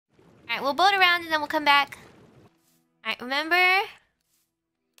Alright, we'll boat around and then we'll come back. Alright, remember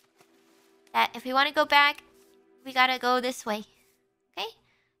that if we want to go back, we gotta go this way. Okay?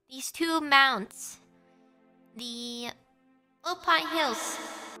 These two mounts. The Oppai Hills.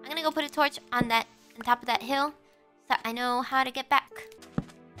 I'm gonna go put a torch on top of that hill so I know how to get back.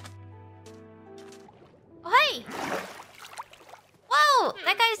 Oh, hey! Whoa!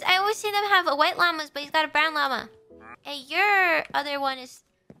 That guy's... I always see them have a white llamas, but he's got a brown llama. Hey, your other one is...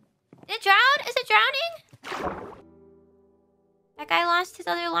 Did it drown? Is it drowning? That guy lost his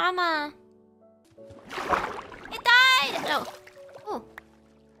other llama. It died! No. Oh.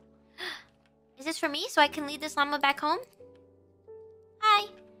 Is this for me so I can lead this llama back home? Hi.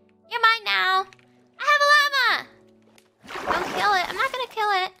 You're mine now. I have a llama! Don't kill it. I'm not gonna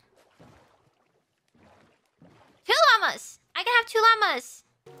kill it. 2 llamas! I can have 2 llamas.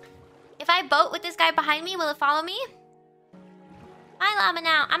 If I boat with this guy behind me, will it follow me? My llama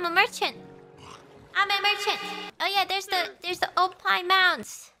now. I'm a merchant. I'm a merchant. Oh yeah, there's the Oppai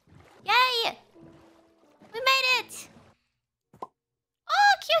Mounds. Yay! We made it!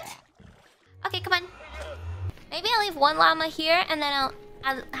 Oh, cute! Okay, come on. Maybe I'll leave 1 llama here and then I'll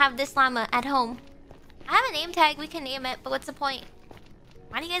have this llama at home. I have a name tag, we can name it, but what's the point?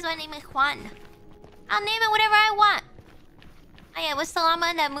 Why do you guys want to name it Juan? I'll name it whatever I want. Oh yeah, what's the llama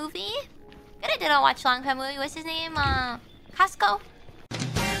in that movie? Good I didn't watch long time movie. What's his name? Costco?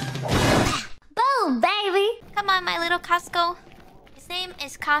 Boom, baby! Come on, my little Costco. His name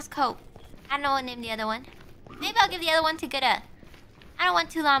is Costco. I don't know what to name the other one. Maybe I'll give the other one to Gura. I don't want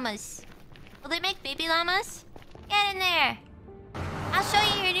 2 llamas. Will they make baby llamas? Get in there. I'll show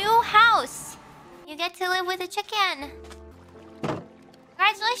you your new house. You get to live with a chicken.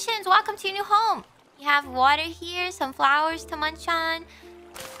 Congratulations, welcome to your new home. You have water here, some flowers to munch on.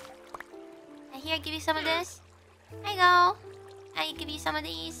 And here, give you some of this. There you go. I give you some of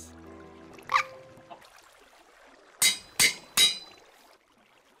these.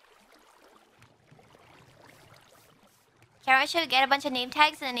 Kara should get a bunch of name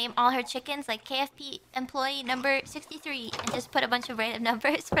tags and then name all her chickens like KFP employee number 63 and just put a bunch of random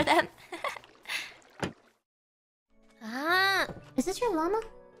numbers for them. Ah, is this your llama?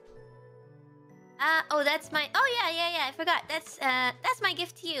 Oh, that's my... Oh, yeah, I forgot. That's my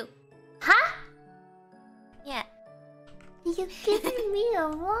gift to you. Huh? Yeah. You giving me a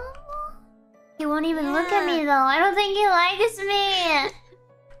llama? He won't even look at me though. I don't think he likes me.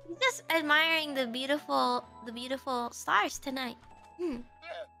 He's just admiring the beautiful stars tonight. Look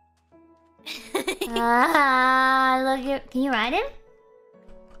at... Can you ride him?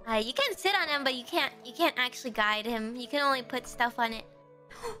 You can sit on him, but you can't actually guide him. You can only put stuff on it.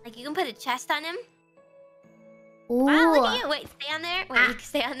 Like you can put a chest on him. Ooh. Wow, look at you. Wait, stay on there. Wait, you can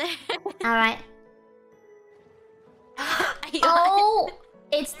stay on there. Alright. Oh,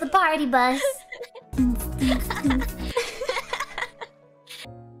 it's the party bus.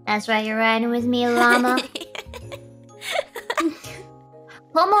 That's right, you're riding with me, llama.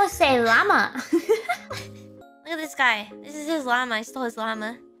 Como say llama? Look at this guy. This is his llama. I stole his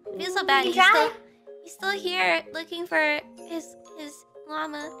llama. I feel so bad. He's still here looking for his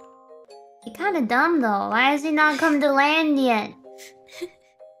llama. He's kind of dumb though. Why has he not come to land yet?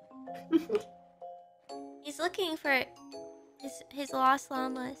 He's looking for his lost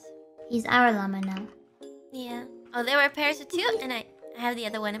llamas. He's our llama now. Yeah. Oh, there were pairs of 2, and I have the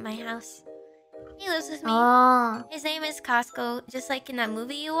other one at my house. He lives with me. Oh. His name is Costco, just like in that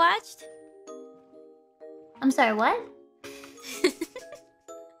movie you watched. I'm sorry, what?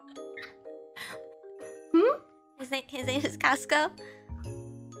 His name is Costco.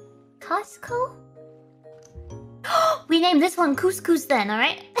 Costco? We named this one Couscous then,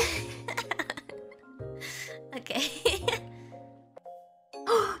 alright? Okay.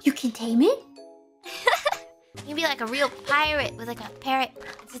 You can tame it? You can be like a real pirate with like a parrot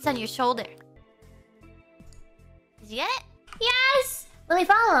that sits on your shoulder. Did you get it? Yes! Will he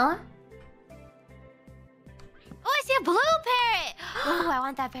follow? Oh, I see a blue parrot! Oh, I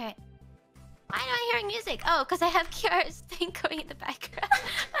want that parrot. Why am I hearing music? Oh, because I have Kiara's thing going in the background.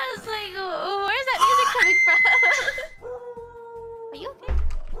 I was like, oh, where's that music coming from? Are you okay?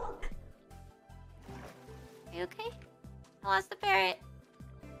 Are you okay? I lost the parrot.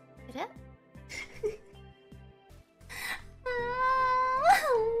 Did it?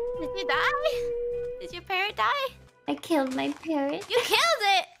 Did you die? Did your parrot die? I killed my parrot. You killed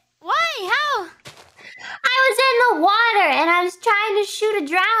it? Why? How? I was in the water and I was trying to shoot a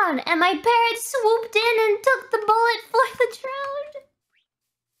drown and my parrot swooped in and took the bullet for the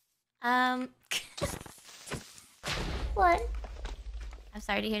drowned. What? I'm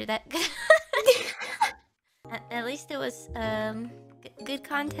sorry to hear that. At least it was good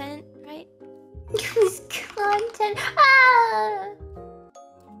content. right? Use content.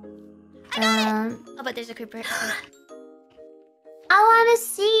 Ah! Oh, but there's a creeper. I wanna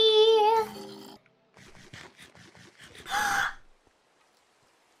see.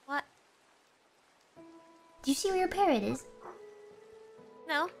 What? Do you see where your parrot is?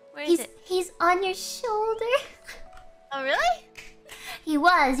 No, where is it? He's on your shoulder. Oh, really? He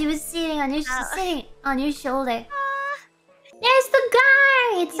was sitting on your shoulder. There's the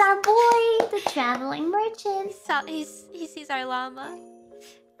guy! It's our boy, the traveling merchant. He sees our llama.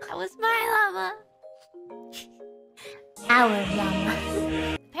 That was my llama. Our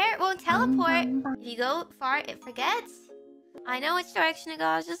llama. Parrot won't teleport. If you go far, it forgets. I know which direction to go.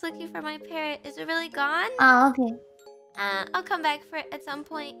 I was just looking for my parrot. Is it really gone? Oh, okay. I'll come back for it at some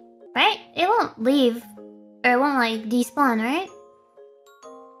point. Right? It won't leave. Or it won't, like, despawn, right?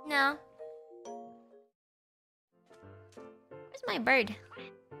 No. Where's my bird?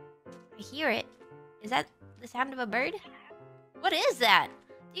 I hear it. Is that the sound of a bird? What is that?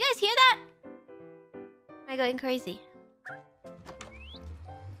 Do you guys hear that? Am I going crazy?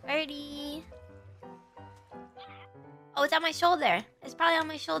 Birdie. Oh, it's on my shoulder. It's probably on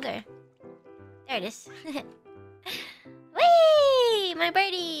my shoulder. There it is. Whee! My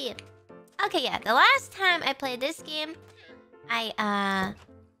birdie! Okay, yeah. The last time I played this game, I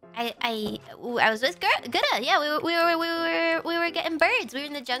was with Gura. Yeah, we were getting birds. We were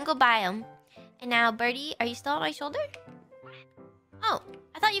in the jungle biome. And now, Birdie, are you still on my shoulder? Oh,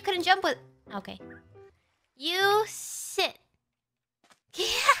 I thought you couldn't jump with... Okay. You sit.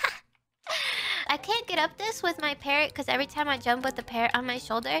 I can't get up this with my parrot because every time I jump with the parrot on my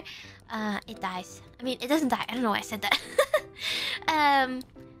shoulder, it dies. I mean, it doesn't die. I don't know why I said that.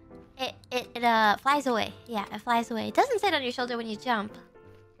 It flies away. Yeah, it flies away. It doesn't sit on your shoulder when you jump.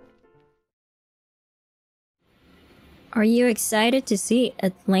 Are you excited to see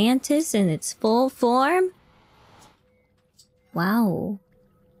Atlantis in its full form? Wow.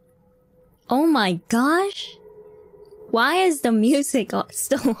 Oh my gosh! Why is the music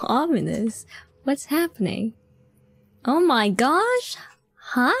so ominous? What's happening? Oh my gosh!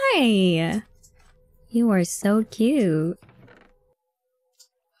 Hi! You are so cute.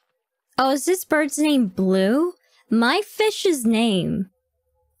 Oh, is this bird's name Blue? My fish's name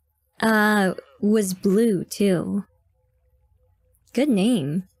was Blue too. Good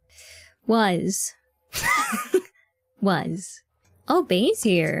name. Was. Was. Oh, Bay's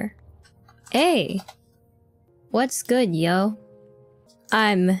here. Hey. What's good, yo?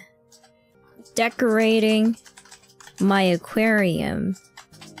 I'm decorating my aquarium.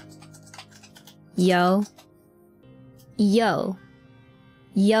 Yo. Yo.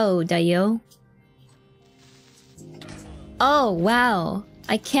 Yo, da yo. Oh, wow.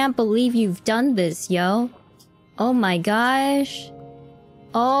 I can't believe you've done this, yo. Oh my gosh.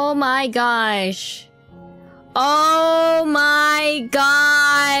 Oh my gosh. Oh my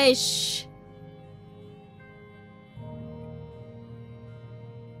gosh.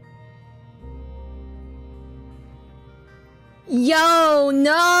 Yo,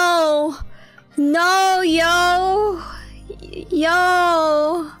 no. No, yo.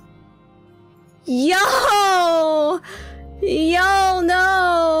 Yo. Yo. Yo,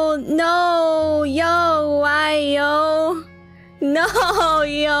 no. No. Yo, why, yo? No,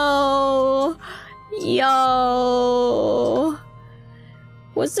 yo. Yo.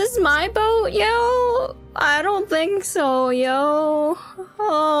 Was this my boat, yo? I don't think so, yo.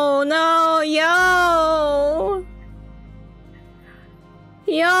 Oh, no, yo.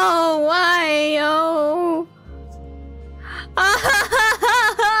 Yo, why, yo?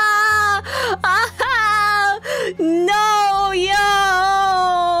 No,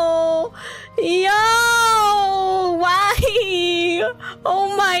 yo. Yo, why?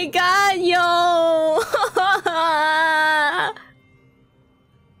 Oh my god, yo.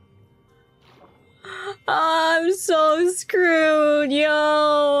 I'm so screwed,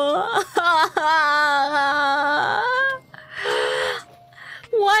 yo.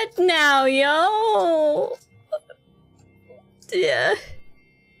 What now, yo? Yeah.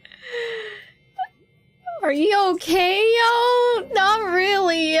 Are you okay, yo? Not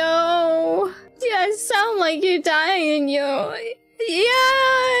really, yo. Yeah, it sound like you're dying, yo.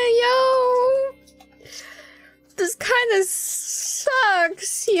 Yeah, yo. This kind of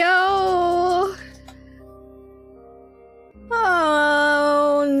sucks, yo.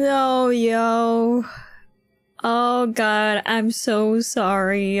 Oh, no, yo. Oh, God, I'm so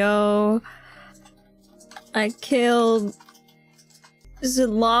sorry, yo. I killed... Is it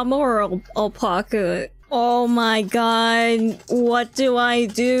llama or alpaca? Oh my god, what do I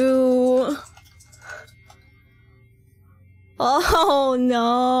do? Oh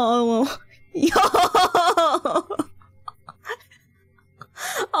no. Yo.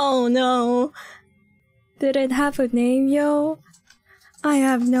 Oh no. Did it have a name, yo? I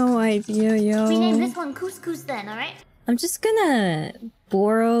have no idea, yo. Rename this one Couscous then, alright? I'm just gonna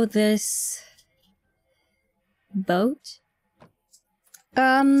borrow this boat.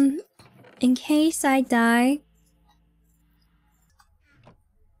 In case I die.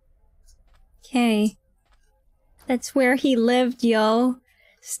 Okay. That's where he lived, yo.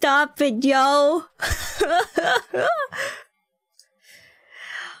 Stop it, yo.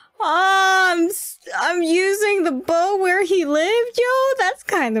 I'm using the boat where he lived, yo? That's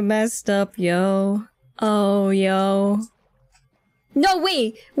kind of messed up, yo. Oh, yo. No,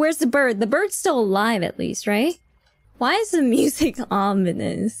 wait! Where's the bird? The bird's still alive at least, right? Why is the music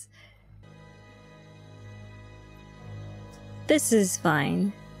ominous? This is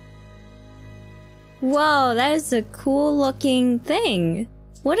fine. Whoa, that is a cool looking thing.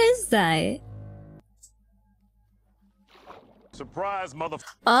 What is that? Surprise, mother.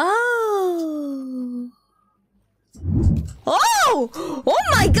 Oh. Oh! Oh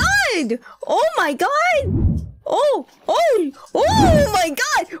my god! Oh my god! Oh! Oh! Oh my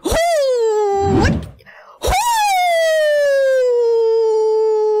god! Oh! What? Oh!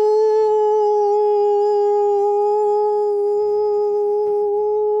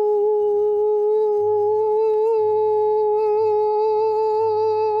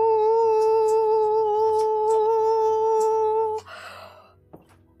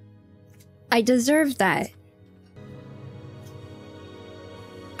 I deserve that.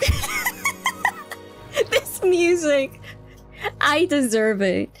 This music. I deserve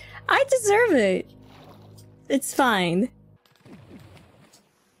it. I deserve it. It's fine.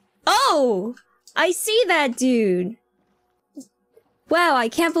 Oh! I see that dude. Wow, I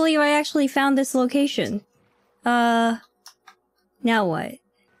can't believe I actually found this location. Now what?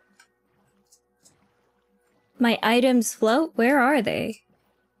 My items float? Where are they?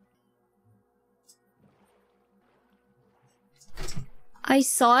 I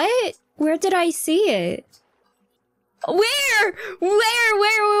saw it? Where did I see it? Where?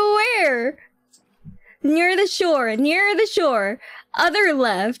 Where? Near the shore, near the shore. Other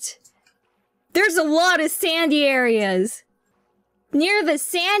left. There's a lot of sandy areas. Near the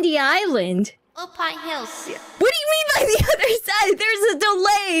sandy island. Oppai Hills. What do you mean by the other side? There's a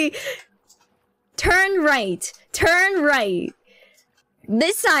delay. Turn right. Turn right.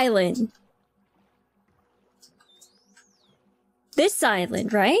 This island. This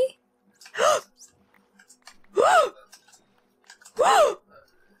island, right?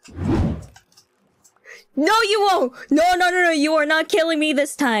 No, you won't! No, you are not killing me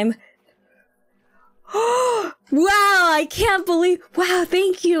this time. Wow, I can't believe... Wow,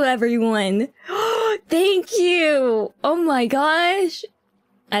 thank you, everyone. Thank you! Oh my gosh.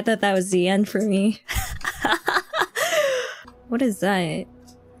 I thought that was the end for me. What is that?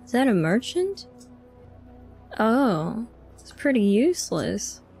 Is that a merchant? Oh. Pretty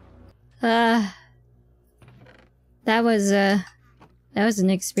useless. That was an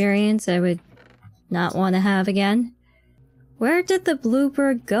experience I would not want to have again. Where did the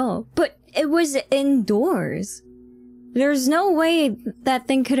bluebird go? But it was indoors. There's no way that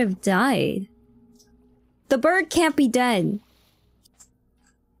thing could have died. The bird can't be dead.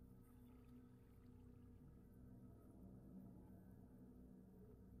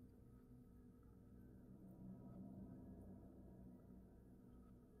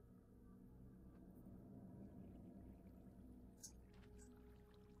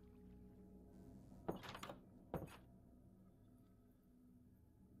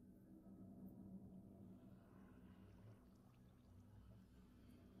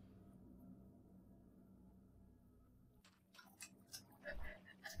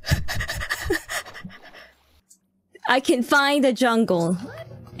 I can find the jungle.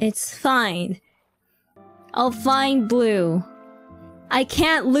 It's fine. I'll find Blue. I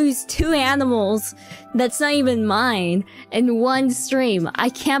can't lose 2 animals that's not even mine in one stream. I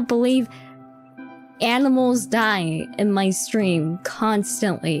can't believe animals die in my stream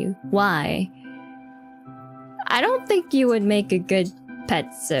constantly. Why? I don't think you would make a good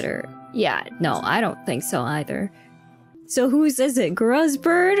pet sitter. Yeah, no, I don't think so either. So whose is it? Gura's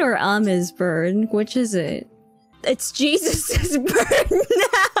bird or Ame's bird? Which is it? It's Jesus's bird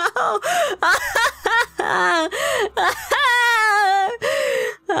now!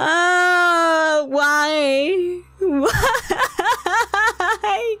 Why?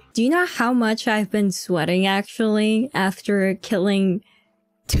 Why? Do you know how much I've been sweating actually after killing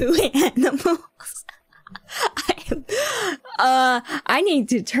 2 animals? I need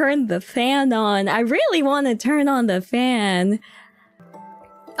to turn the fan on. I really want to turn on the fan.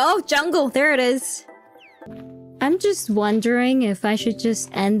 Oh, jungle, there it is. I'm just wondering if I should just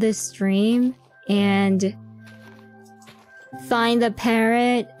end this stream and find a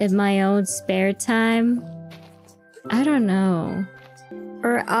parrot in my own spare time. I don't know.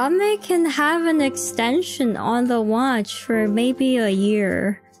 Or Ame can have an extension on the watch for maybe a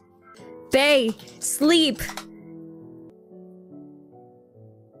year. Bae, sleep!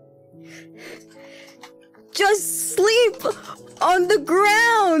 Just sleep on the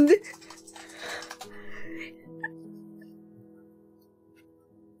ground!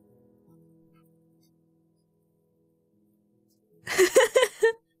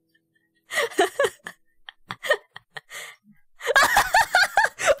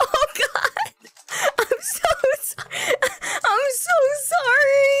 Oh god! I'm so sorry! I'm so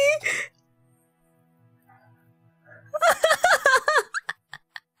sorry!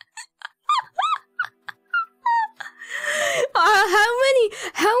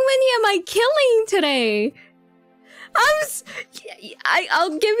 How many am I killing today?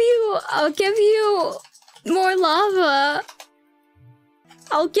 I'll give you more lava.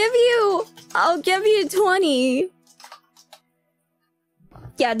 I'll give you 20.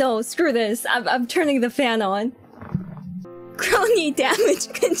 Yeah, no, screw this. I'm turning the fan on. Kronii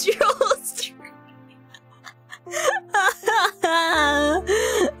damage controls.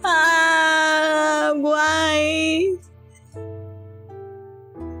 Why?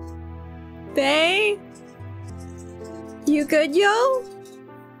 Bae? You good, yo?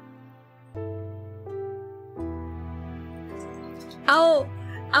 I'll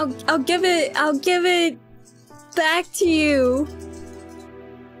give it back to you.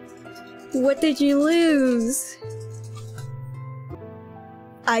 What did you lose?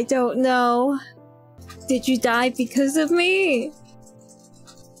 I don't know. Did you die because of me?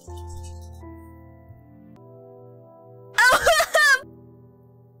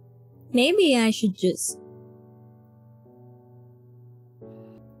 Maybe I should just...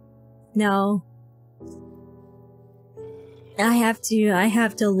 No. I have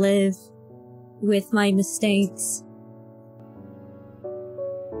to live with my mistakes.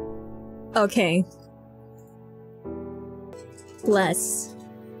 Okay. Bless.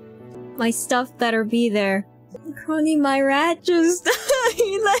 My stuff better be there. Kronii, my rat just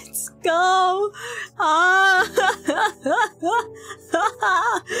died. Let's go.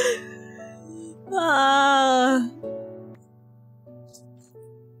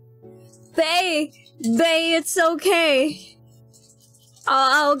 Bae, it's okay.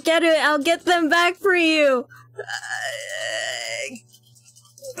 I'll get it. I'll get them back for you.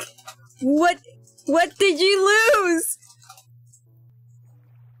 What did you lose?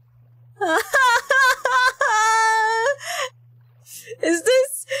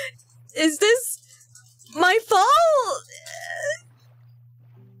 Is this my fault?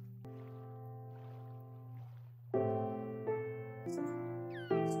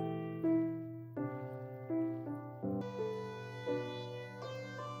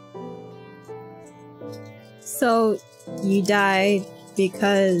 So, you died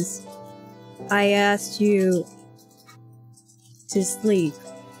because I asked you to sleep.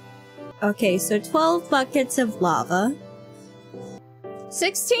 Okay, so 12 buckets of lava.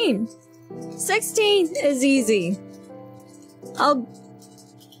 16! 16 is easy. I'll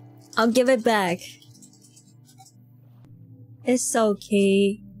give it back. It's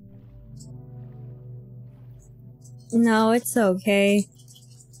okay. No, it's okay.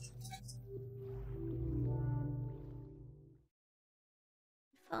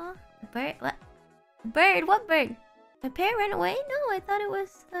 Oh, a bird? What? A bird? What bird? My parrot ran away? No, I thought it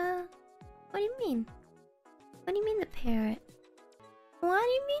was What do you mean? What do you mean the parrot? What do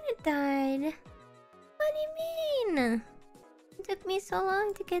you mean it died? What do you mean? It took me so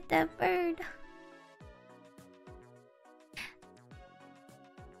long to get that bird.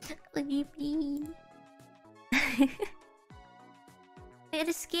 What do you mean? It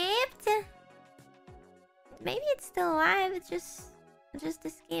escaped? Maybe it's still alive, it just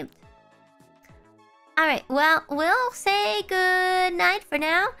escaped. Alright, well, we'll say good night for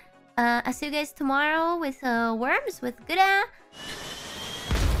now. I'll see you guys tomorrow with worms with Gura.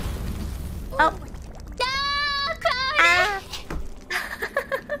 Oh.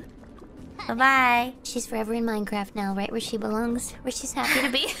 No, bye-bye. She's forever in Minecraft now, right where she belongs, where she's happy to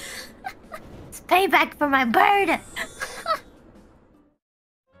be. It's payback for my bird.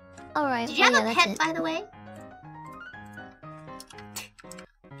 Alright, Did you have a pet, by the way?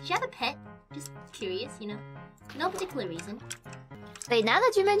 Did you have a pet? Just curious, you know? No particular reason. Wait, now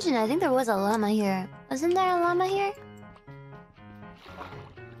that you mention it, I think there was a llama here. Wasn't there a llama here?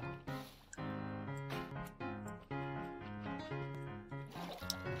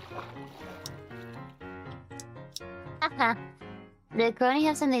 Did Kronii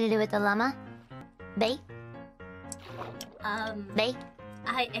have something to do with the llama? They? They?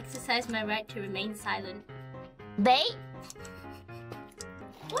 I exercise my right to remain silent. They?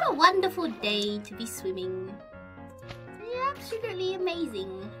 What a wonderful day to be swimming. Absolutely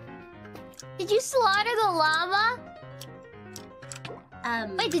amazing. Did you slaughter the llama?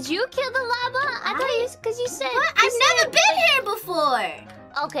 Wait, did you kill the llama? I thought you, because you said... What? I've never been here before!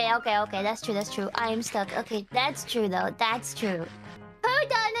 Okay, that's true. I am stuck. Okay, that's true though. That's true. Who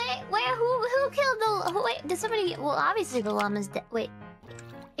done it? Where? Who killed the? Wait, did somebody? Well, obviously the llama's dead. Wait,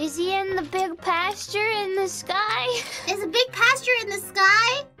 is he in the big pasture in the sky? Is a big pasture in the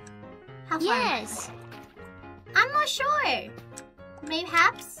sky? How far? Yes. I'm not sure.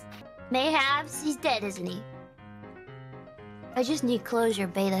 Mayhaps. Mayhaps he's dead, isn't he? I just need closure,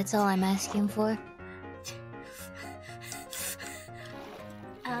 Bae. That's all I'm asking for.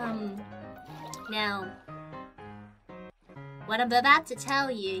 Now, what I'm about to tell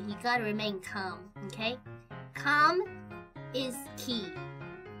you, you gotta remain calm, okay? Calm is key.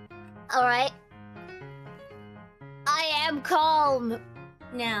 Alright. I am calm.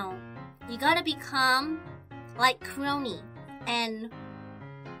 Now, you gotta be calm, like Kronii, and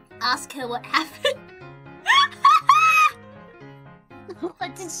ask her what happened.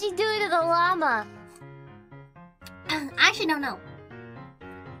 What did she do to the llama? I actually don't know.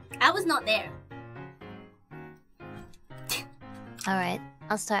 I was not there. Alright,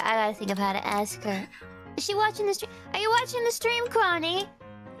 I'll start. I gotta think of how to ask her. Is she watching the stream? Are you watching the stream, Kronii?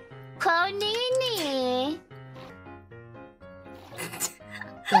 Kronii?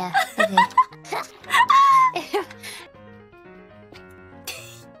 Yeah, okay. I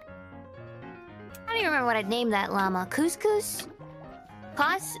don't even remember what I'd named that llama. Couscous?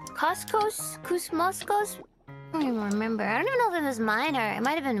 Couscous? Cousmoskos? I don't even remember. I don't even know if it was mine or it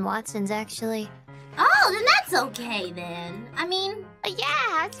might have been Watson's actually. Oh, then that's okay then. I mean...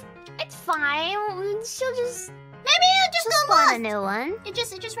 yeah, it's fine. She'll just... maybe it'll just go spawn lost. a new one. It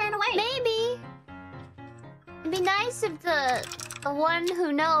just ran away. Maybe. It'd be nice if the one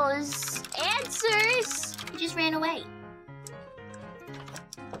who knows answers. It just ran away.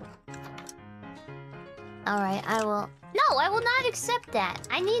 Alright, I will... no, I will not accept that.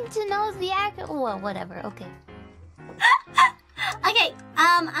 I need to know the well, whatever, okay. Okay,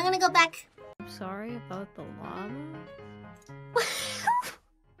 I'm gonna go back. I'm sorry about the llama.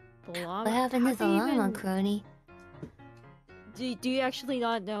 The llama? What happened to the llama, Kronii? Do you actually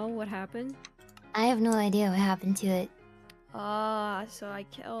not know what happened? I have no idea what happened to it. So I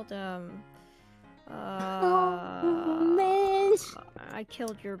killed oh, man. I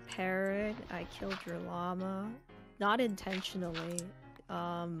killed your parrot. I killed your llama. Not intentionally.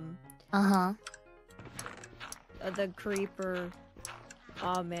 Uh-huh. The creeper.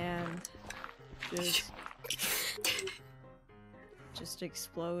 Oh man. Just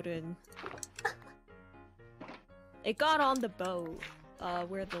exploded. It got on the boat,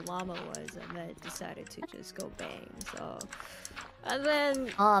 where the llama was, and then it decided to just go bang, so... And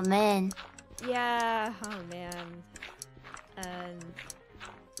then... oh man. Yeah, oh man. And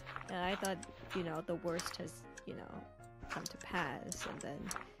I thought, you know, the worst has, you know, come to pass, and then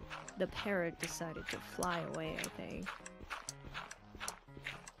the parrot decided to fly away, I think.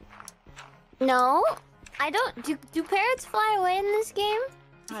 No, I don't. Do parrots fly away in this game?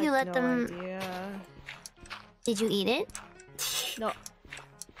 If you let them. Idea. Did you eat it? No.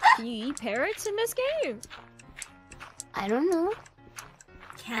 Can you eat parrots in this game? I don't know.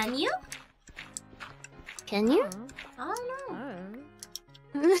 Can you? Can you? I don't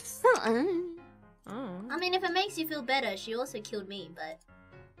know. Oh. I mean, if it makes you feel better, she also killed me, but...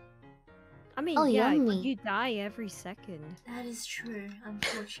 I mean, oh, yeah, yummy. you die every second. that is true.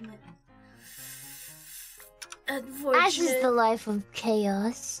 Unfortunate. As is the life of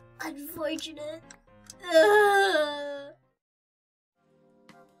chaos. Unfortunate.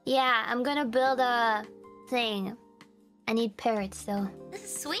 Yeah, I'm gonna build a thing. I need parrots though. This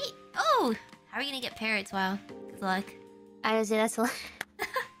is sweet. Oh, how are we gonna get parrots? Wow. Good luck. I would say that's a lot.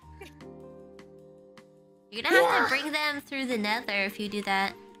 You're gonna have to bring them through the nether if you do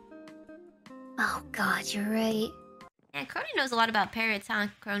that. Oh god, you're right. Yeah, Kronii knows a lot about parrots, huh,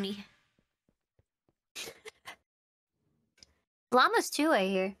 Kronii? Llamas too, I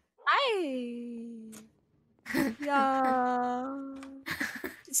hear. Yeah.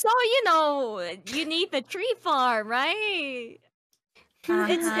 So, you know, you need the tree farm, right?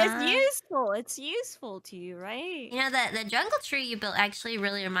 It's useful. It's useful to you, right? You know, the jungle tree you built actually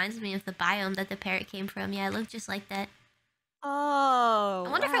really reminds me of the biome that the parrot came from. Yeah, it looked just like that. Oh. I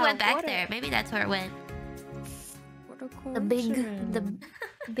wonder if it went back there. Maybe that's where it went. What a The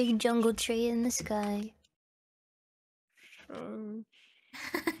big jungle tree in the sky.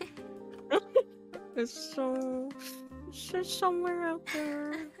 It's just somewhere out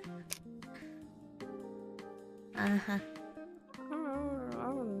there. Uh-huh. I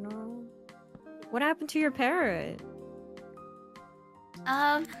don't know. What happened to your parrot?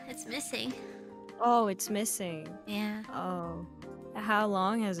 It's missing. Oh, it's missing. Yeah. Oh. How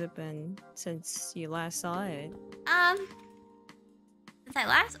long has it been since you last saw it? Since I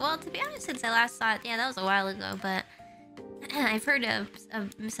last... Well, to be honest, since I last saw it, yeah, that was a while ago, but... I've heard of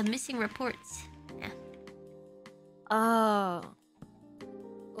some missing reports. Yeah. Oh.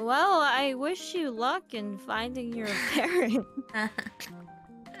 Well, I wish you luck in finding your parrot.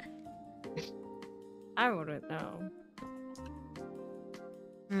 I wouldn't know.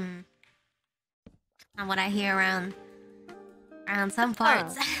 Not what I hear around some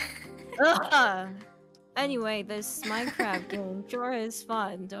parts. Anyway, this Minecraft game sure is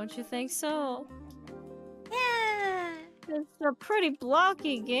fun, don't you think so? Yeah. It's a pretty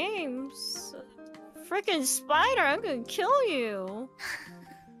blocky game. Freaking spider, I'm gonna kill you.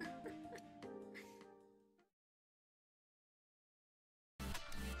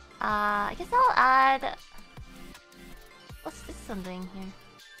 I guess I'll add... What's this one doing here?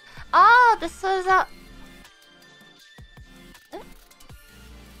 Oh, this was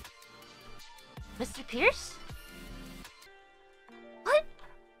Mr. Pierce? What?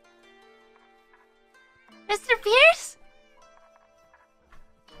 Mr. Pierce?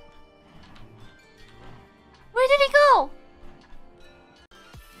 Where did he go?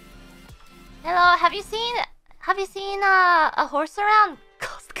 Hello, have you seen a horse around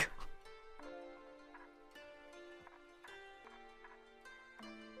Costco?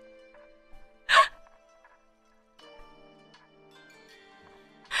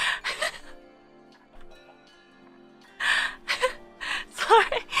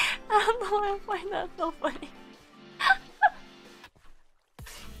 Sorry, I don't know why I find that so funny.